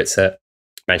 whether it's at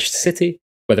Manchester City,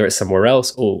 whether it's somewhere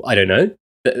else, or I don't know,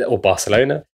 or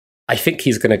Barcelona, I think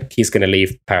he's going to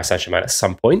leave Paris Saint-Germain at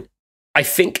some point. I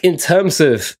think in terms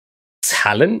of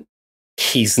talent,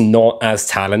 he's not as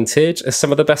talented as some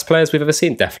of the best players we've ever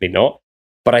seen. Definitely not.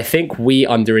 But I think we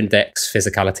under-index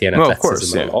physicality and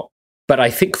athleticism a lot. But I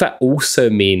think that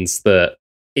also means that,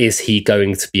 is he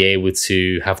going to be able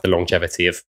to have the longevity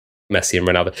of Messi and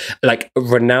Ronaldo?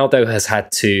 Ronaldo has had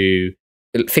to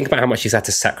think about how much he's had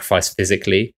to sacrifice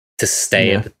physically to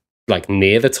stay at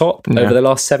near the top over the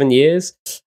last 7 years.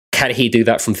 Can he do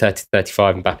that from 30 to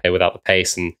 35, Mbappe, without the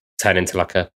pace and turn into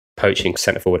a poaching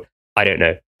centre forward? I don't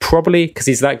know. Probably, because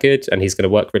he's that good and he's going to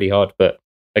work really hard. But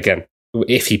again,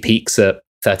 if he peaks at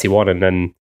 31 and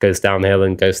then goes downhill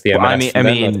and goes to the MLS. I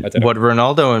mean, what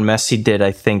Ronaldo and Messi did,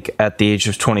 I think, at the age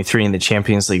of 23 in the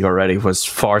Champions League already was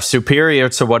far superior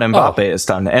to what Mbappe has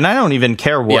done. And I don't even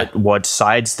care what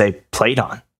sides they played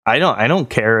on. I don't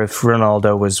care if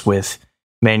Ronaldo was with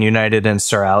Man United and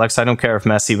Sir Alex. I don't care if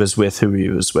Messi was with who he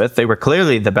was with. They were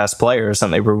clearly the best players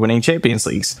and they were winning Champions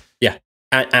Leagues. Yeah.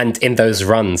 And in those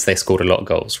runs, they scored a lot of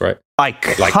goals, right?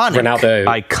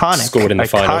 Iconic, scored in the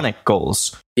final. Iconic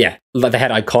goals. Yeah, they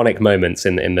had iconic moments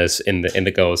in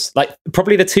the goals.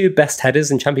 Probably the 2 best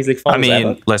headers in Champions League finals. I mean,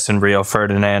 ever. Listen, Rio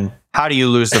Ferdinand. How do you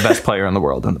lose the best player in the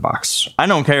world in the box? I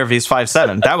don't care if he's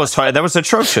 5'7". That was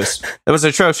atrocious. It was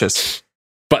atrocious.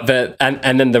 But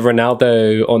and then the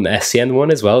Ronaldo on the SCN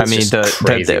one as well. I mean,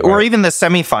 crazy, right? Or even the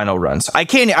semifinal runs. I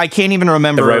can't even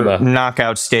remember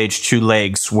knockout stage 2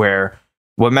 legs where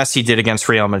what Messi did against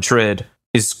Real Madrid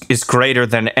is greater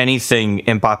than anything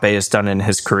Mbappe has done in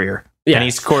his career. Yeah. And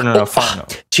he scored in a final.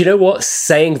 Do you know what?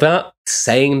 Saying that,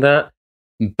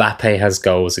 Mbappe has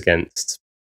goals against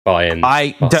Bayern,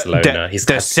 Barcelona. He's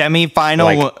the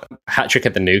semi-final hat-trick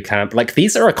at the Nou Camp.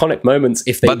 These are iconic moments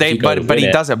if they but he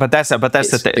does it. But that's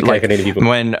the thing.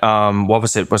 When what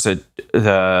was it? Was it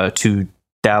the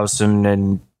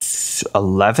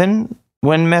 2011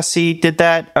 when Messi did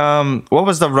that? What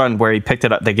was the run where he picked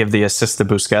it up? They give the assist to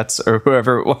Busquets or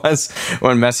whoever it was,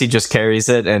 when Messi just carries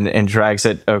it and drags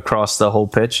it across the whole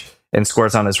pitch and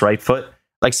scores on his right foot.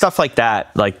 Stuff like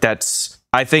that. That's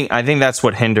I think that's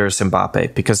what hinders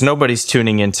Mbappe, because nobody's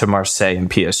tuning into Marseille and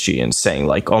PSG and saying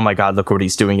oh my God, look what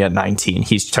he's doing at 19.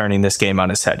 He's turning this game on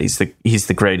his head. He's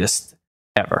the greatest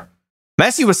ever.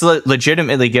 Messi was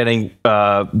legitimately getting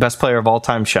best player of all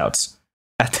time shouts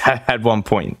at one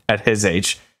point at his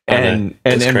age, and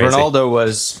Ronaldo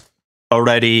was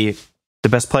already the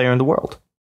best player in the world.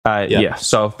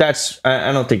 So that's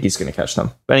I don't think he's going to catch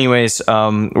them. But anyways,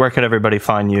 where could everybody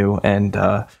find you and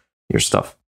your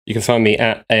stuff? You can find me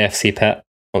at AFC Pet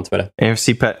on Twitter.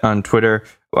 AFC Pet on Twitter.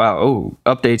 Wow. Oh,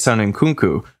 updates on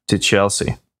Nkunku to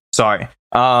Chelsea. Sorry.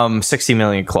 60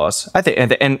 million clause. I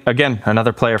think, and again,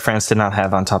 another player France did not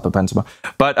have on top of Benzema.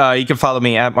 But you can follow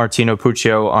me at Martino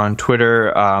Puccio on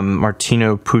Twitter,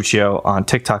 Martino Puccio on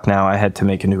TikTok now. I had to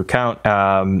make a new account,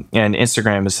 and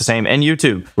Instagram is the same, and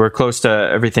YouTube. We're close to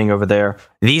everything over there.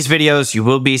 These videos, you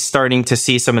will be starting to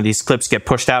see some of these clips get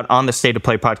pushed out on the State of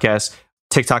Play podcast,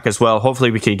 TikTok as well.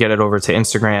 Hopefully we could get it over to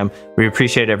Instagram. We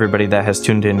appreciate everybody that has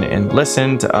tuned in and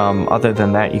listened. Other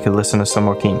than that, you can listen to some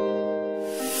more Keen.